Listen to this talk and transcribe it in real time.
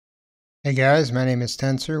Hey guys, my name is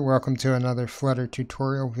Tensor. Welcome to another Flutter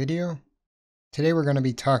tutorial video. Today we're going to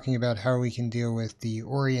be talking about how we can deal with the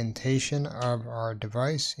orientation of our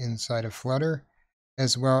device inside of Flutter,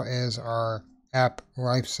 as well as our app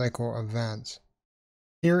lifecycle events.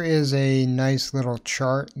 Here is a nice little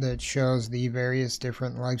chart that shows the various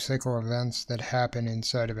different lifecycle events that happen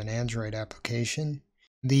inside of an Android application.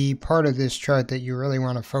 The part of this chart that you really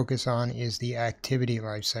want to focus on is the activity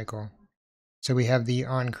lifecycle. So we have the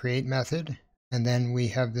onCreate method, and then we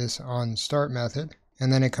have this onStart method,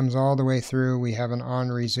 and then it comes all the way through. We have an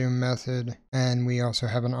onResume method, and we also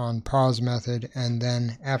have an onPause method, and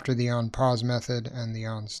then after the onPause method and the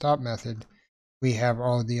onStop method, we have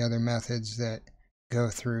all of the other methods that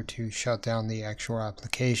go through to shut down the actual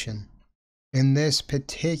application. In this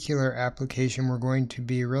particular application, we're going to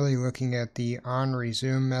be really looking at the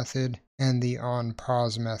onResume method and the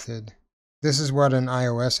onPause method. This is what an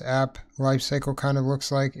iOS app lifecycle kind of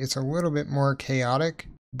looks like. It's a little bit more chaotic,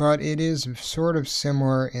 but it is sort of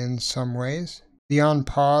similar in some ways. The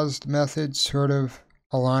onPaused method sort of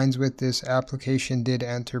aligns with this application did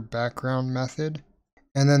enter background method.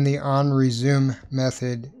 And then the onResume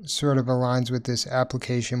method sort of aligns with this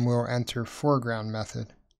application will enter foreground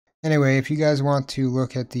method. Anyway, if you guys want to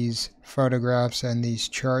look at these photographs and these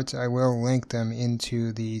charts, I will link them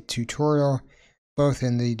into the tutorial, both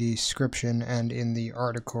in the description and in the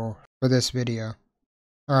article for this video.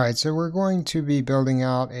 Alright, so we're going to be building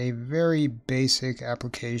out a very basic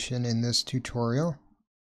application in this tutorial.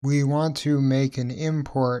 We want to make an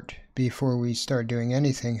import before we start doing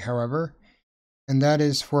anything, however, and that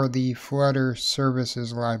is for the Flutter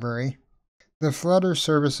Services library. The Flutter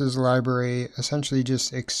Services library essentially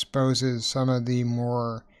just exposes some of the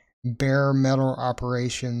more bare metal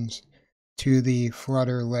operations to the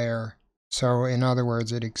Flutter layer. So in other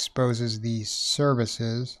words, it exposes these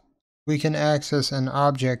services. We can access an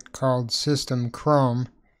object called System Chrome,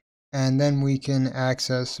 and then we can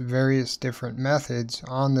access various different methods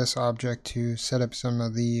on this object to set up some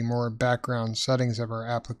of the more background settings of our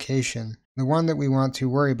application. The one that we want to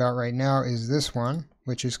worry about right now is this one,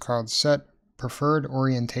 which is called Set Preferred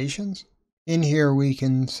Orientations. In here we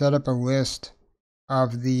can set up a list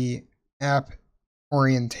of the app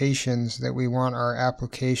orientations that we want our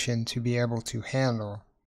application to be able to handle.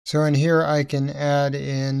 So in here I can add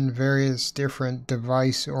in various different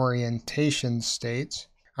device orientation states.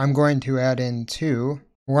 I'm going to add in two.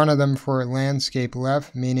 One of them for landscape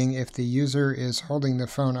left, meaning if the user is holding the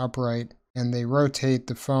phone upright and they rotate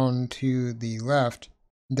the phone to the left,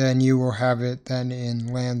 then you will have it then in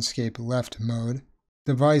landscape left mode.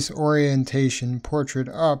 Device orientation portrait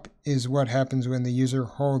up is what happens when the user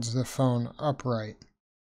holds the phone upright.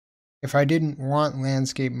 If I didn't want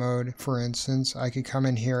landscape mode, for instance, I could come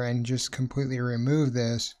in here and just completely remove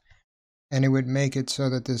this, and it would make it so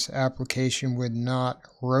that this application would not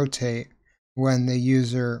rotate when the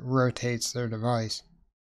user rotates their device.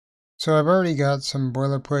 So I've already got some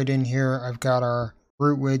boilerplate in here. I've got our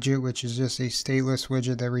root widget, which is just a stateless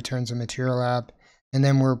widget that returns a material app, and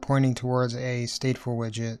then we're pointing towards a stateful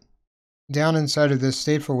widget. Down inside of this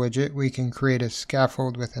stateful widget, we can create a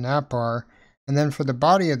scaffold with an app bar, and then for the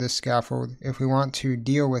body of the scaffold, if we want to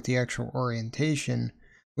deal with the actual orientation,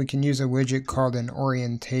 we can use a widget called an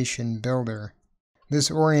orientation builder. This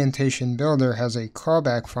orientation builder has a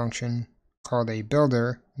callback function called a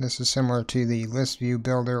builder. This is similar to the list view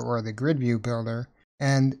builder or the grid view builder,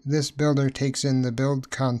 and this builder takes in the build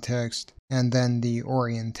context and then the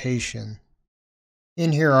orientation.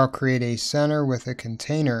 In here I'll create a center with a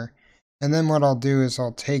container, and then what I'll do is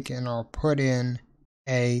I'll take and I'll put in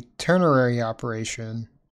a ternary operation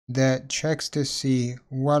that checks to see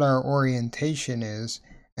what our orientation is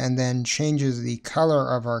and then changes the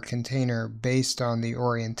color of our container based on the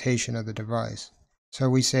orientation of the device. So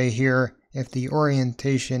we say here, if the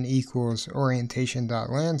orientation equals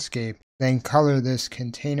orientation.landscape, then color this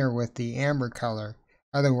container with the amber color,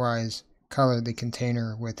 otherwise color the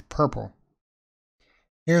container with purple.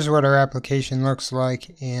 Here's what our application looks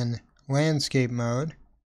like in landscape mode.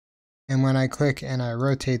 And when I click and I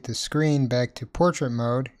rotate the screen back to portrait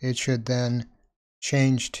mode, it should then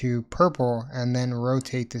change to purple and then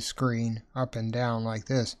rotate the screen up and down like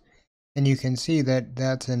this. And you can see that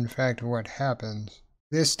that's in fact what happens.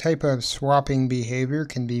 This type of swapping behavior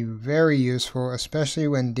can be very useful, especially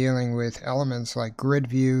when dealing with elements like grid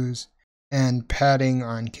views and padding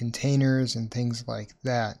on containers and things like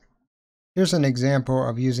that. Here's an example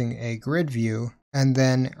of using a grid view and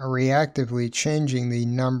then reactively changing the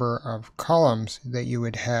number of columns that you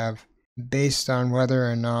would have based on whether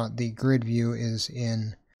or not the grid view is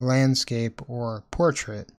in landscape or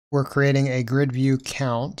portrait. We're creating a grid view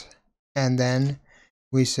count, and then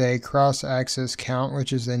we say cross-axis count,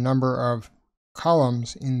 which is the number of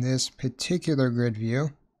columns in this particular grid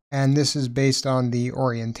view. And this is based on the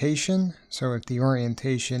orientation. So if the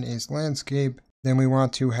orientation is landscape, then we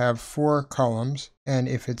want to have 4 columns. And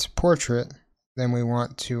if it's portrait, then we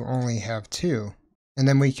want to only have 2. And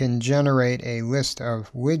then we can generate a list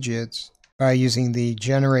of widgets by using the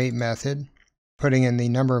generate method, putting in the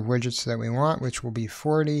number of widgets that we want, which will be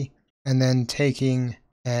 40, and then taking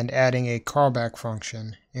and adding a callback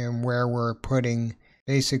function and where we're putting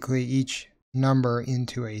basically each number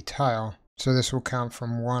into a tile. So this will count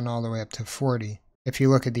from 1 all the way up to 40. If you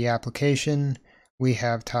look at the application, we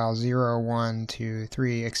have tile 0, 1, 2,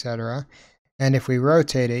 3, etc. And if we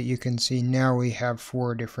rotate it, you can see now we have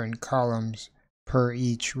 4 different columns per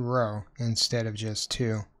each row instead of just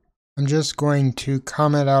 2. I'm just going to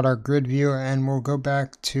comment out our grid view and we'll go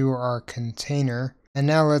back to our container. And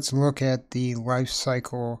now let's look at the life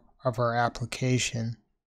cycle of our application.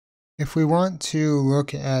 If we want to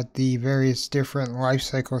look at the various different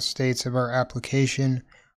lifecycle states of our application,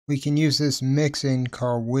 we can use this mix-in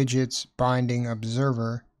called Widgets Binding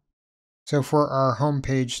Observer. So for our home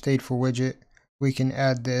page stateful widget, we can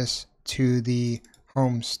add this to the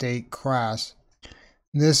home state class.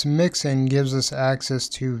 This mix-in gives us access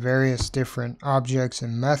to various different objects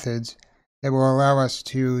and methods that will allow us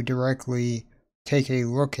to directly take a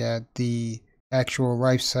look at the actual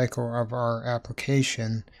life cycle of our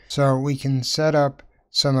application. So we can set up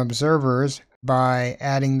some observers by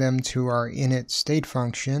adding them to our init state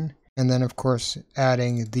function, and then of course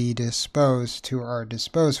adding the dispose to our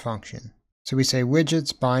dispose function. So we say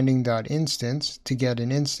widgets binding.instance to get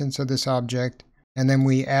an instance of this object, and then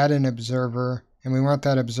we add an observer, and we want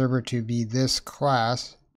that observer to be this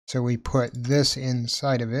class, so we put this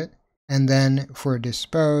inside of it. And then for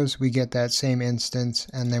dispose, we get that same instance,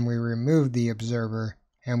 and then we remove the observer,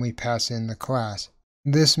 and we pass in the class.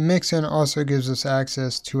 This mix-in also gives us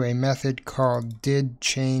access to a method called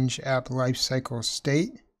didChangeAppLifecycle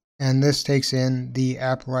State, and this takes in the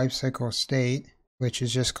applifecycle state, which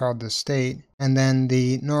is just called the state, and then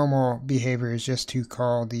the normal behavior is just to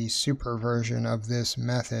call the super version of this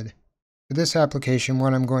method. For this application,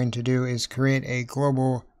 what I'm going to do is create a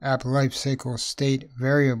global applifecycle state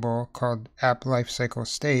variable called applifecycle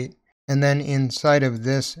state, and then inside of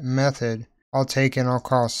this method, I'll take and I'll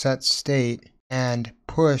call setState and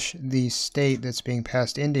push the state that's being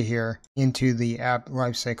passed into here into the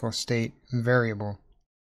applifecycle state variable.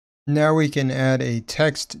 Now we can add a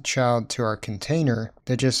text child to our container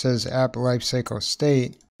that just says applifecycle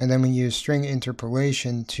state, and then we use string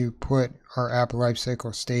interpolation to put our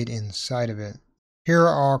applifecycle state inside of it. Here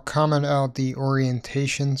I'll comment out the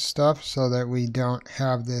orientation stuff so that we don't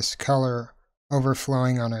have this color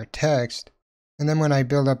overflowing on our text. And then when I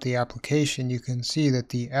build up the application, you can see that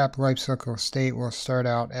the applifecycle state will start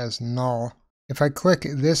out as null. If I click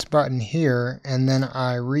this button here and then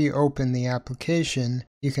I reopen the application,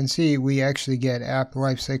 you can see we actually get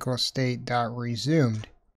applifecycle state.resumed.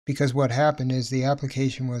 Because what happened is the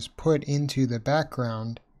application was put into the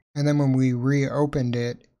background, and then when we reopened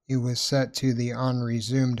it, it was set to the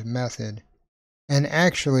onResumed method. And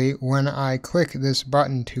actually, when I click this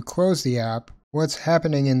button to close the app, what's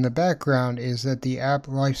happening in the background is that the app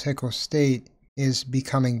lifecycle state is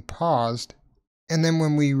becoming paused, and then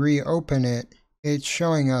when we reopen it, it's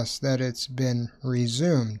showing us that it's been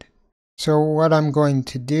resumed. So what I'm going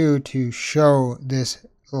to do to show this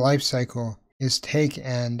lifecycle is take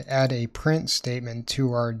and add a print statement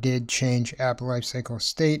to our didChangeAppLifecycle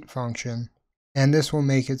State function, and this will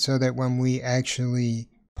make it so that when we actually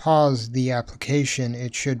pause the application,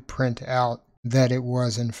 it should print out that it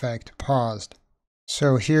was in fact paused.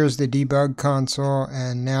 So here's the debug console,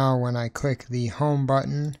 and now when I click the home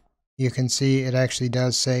button, you can see it actually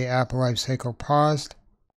does say applifecycle paused,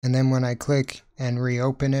 and then when I click and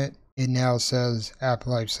reopen it, it now says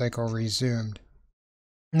applifecycle resumed.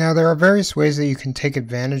 Now there are various ways that you can take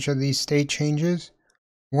advantage of these state changes.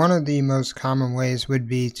 One of the most common ways would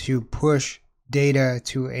be to push data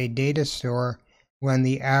to a data store when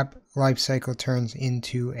the app lifecycle turns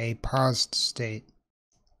into a paused state,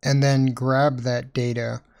 and then grab that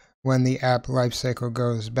data when the app lifecycle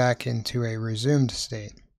goes back into a resumed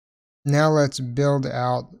state. Now let's build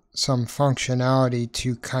out some functionality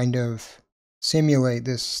to kind of simulate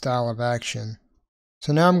this style of action.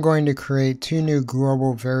 So now I'm going to create 2 new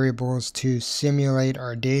global variables to simulate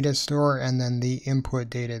our data store and then the input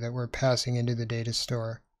data that we're passing into the data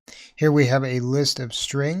store. Here we have a list of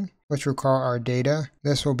string, which we'll call our data.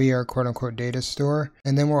 This will be our quote-unquote data store,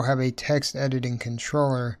 and then we'll have a text editing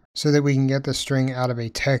controller so that we can get the string out of a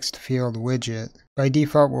text field widget. By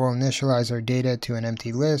default, we'll initialize our data to an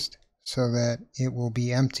empty list, so that it will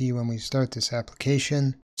be empty when we start this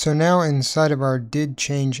application. So now inside of our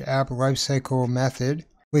didChangeAppLifecycle method,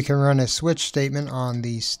 we can run a switch statement on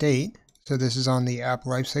the state. So this is on the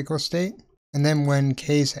applifecycle state. And then when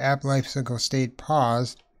case applifecycle state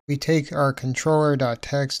paused, we take our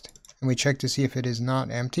controller.text and we check to see if it is not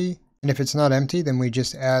empty. And if it's not empty, then we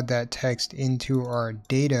just add that text into our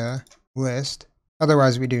data list.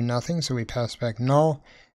 Otherwise we do nothing, so we pass back null.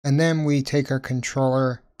 And then we take our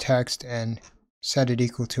controller text and set it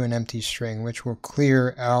equal to an empty string, which will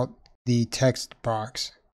clear out the text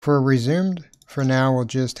box. For resumed, for now we'll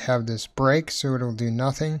just have this break, so it'll do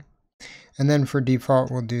nothing. And then for default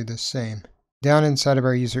we'll do the same. Down inside of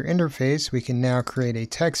our user interface, we can now create a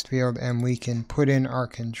text field and we can put in our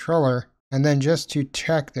controller. And then just to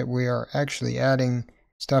check that we are actually adding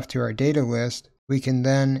stuff to our data list, we can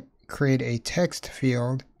then create a text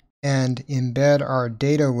field and embed our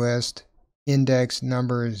data list index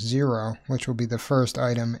number 0, which will be the first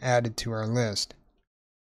item added to our list.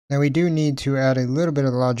 Now we do need to add a little bit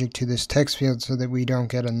of logic to this text field so that we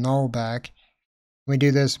don't get a null back. We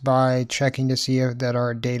do this by checking to see if that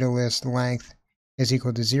our data list length is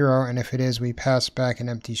equal to 0, and if it is, we pass back an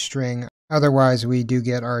empty string. Otherwise, we do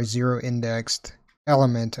get our 0 indexed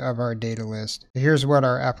element of our data list. Here's what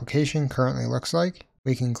our application currently looks like.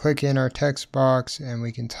 We can click in our text box and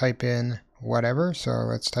we can type in whatever. So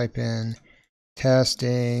let's type in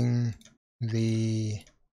testing the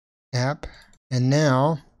app. And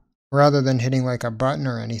now, rather than hitting like a button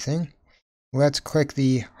or anything, let's click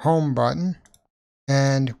the home button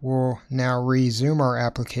and we'll now resume our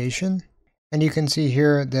application. And you can see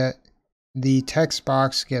here that the text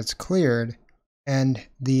box gets cleared and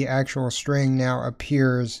the actual string now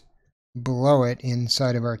appears below it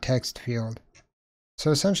inside of our text field. So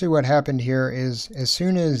essentially what happened here is as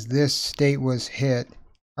soon as this state was hit,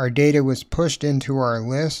 our data was pushed into our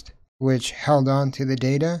list, which held on to the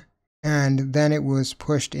data, and then it was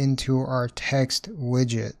pushed into our text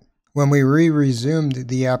widget. When we resumed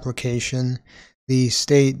the application, the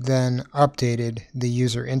state then updated the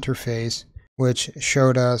user interface, which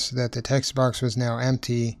showed us that the text box was now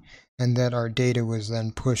empty and that our data was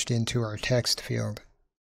then pushed into our text field.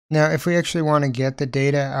 Now, if we actually want to get the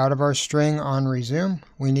data out of our string on resume,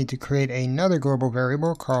 we need to create another global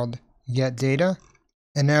variable called getData.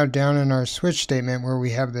 And now down in our switch statement where we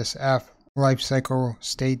have this lifecycle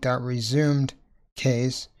state.resumed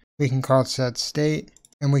case, we can call setState,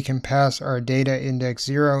 and we can pass our data index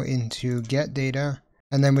 0 into getData,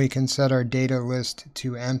 and then we can set our data list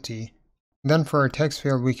to empty. Then for our text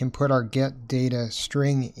field, we can put our getData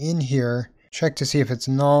string in here, check to see if it's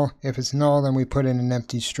null. If it's null, then we put in an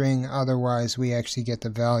empty string. Otherwise, we actually get the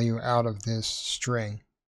value out of this string.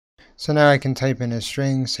 So now I can type in a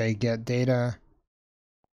string, say getData,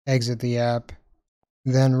 exit the app,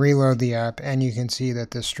 then reload the app, and you can see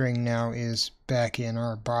that the string now is back in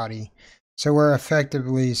our body. So we're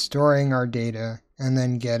effectively storing our data and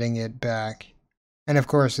then getting it back. And of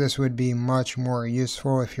course, this would be much more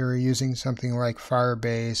useful if you're using something like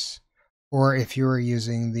Firebase, or if you were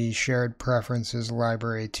using the shared preferences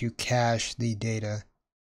library to cache the data.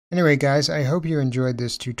 Anyway guys, I hope you enjoyed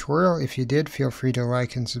this tutorial. If you did, feel free to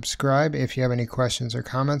like and subscribe. If you have any questions or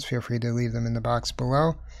comments, feel free to leave them in the box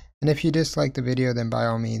below. And if you disliked the video, then by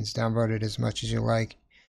all means, downvote it as much as you like.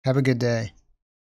 Have a good day.